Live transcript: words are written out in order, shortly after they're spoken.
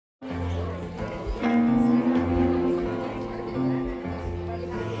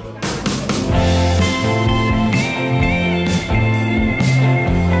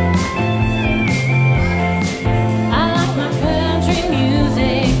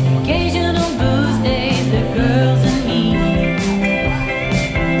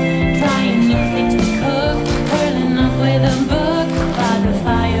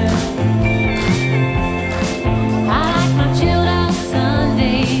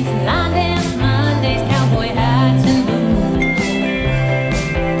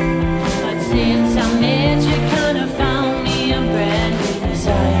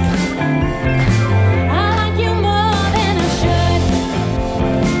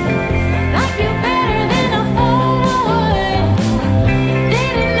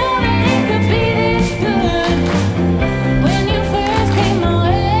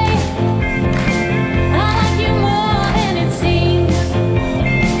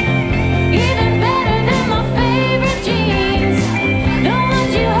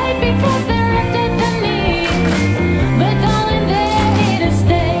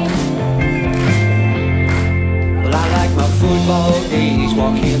ways,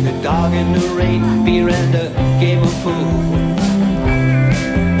 walking the dog in the rain, beer and a game of pool.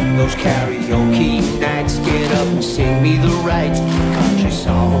 Those karaoke nights, get up and sing me the right country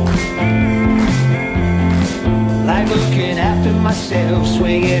song. Like looking after myself,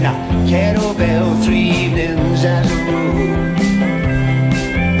 swinging a kettlebell 3 evenings as a rule.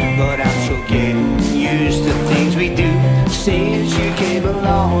 But I'm sure getting used to things we do since you came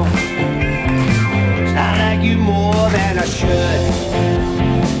along. I like you more than I should.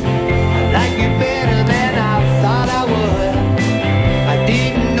 I like you better than I thought I would. I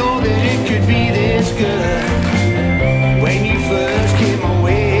didn't know that it could be this good when you first came my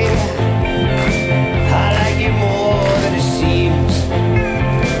way. I like you more than it seems,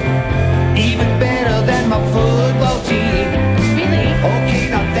 even better than my football team. Really? Okay,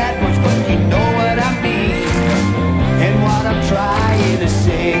 not that much, but you know what I mean and what I'm trying to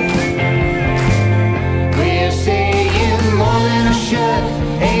say. We're saying more than I should.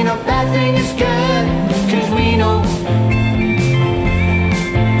 Ain't a bad thing, it's good, 'cause we know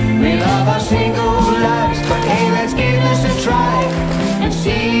we love our single lives. But hey, let's give this a try and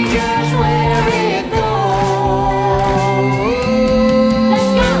see just where it goes.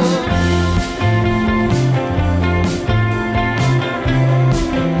 Let's go.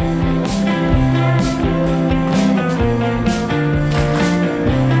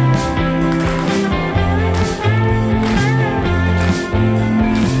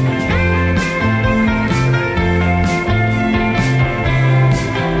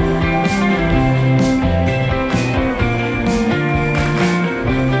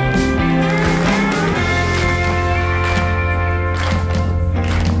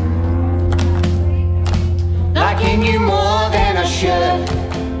 Liking you more than I should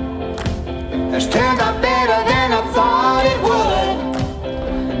has turned out better than I thought it would.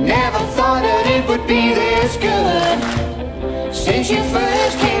 Never thought that it would be this good since you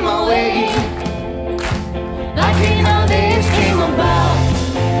first came my way. Liking how this came about.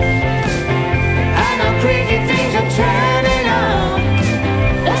 I know crazy things are turning out.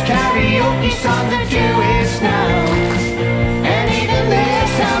 Those karaoke songs that do it now, and even they're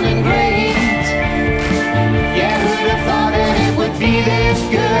sounding great. Yeah, who'd have thought that it would be this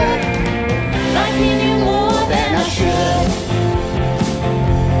good? Liking you more than I should.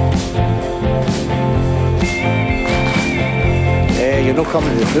 Yeah, you're not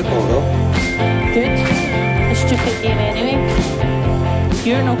coming to the football though. Good. A stupid game anyway.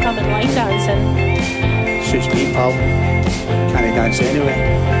 You're no coming line dancing. Suits me, pal. Can't dance anyway.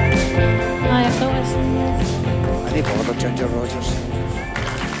 I have noticed. Any bother, Ginger Rogers.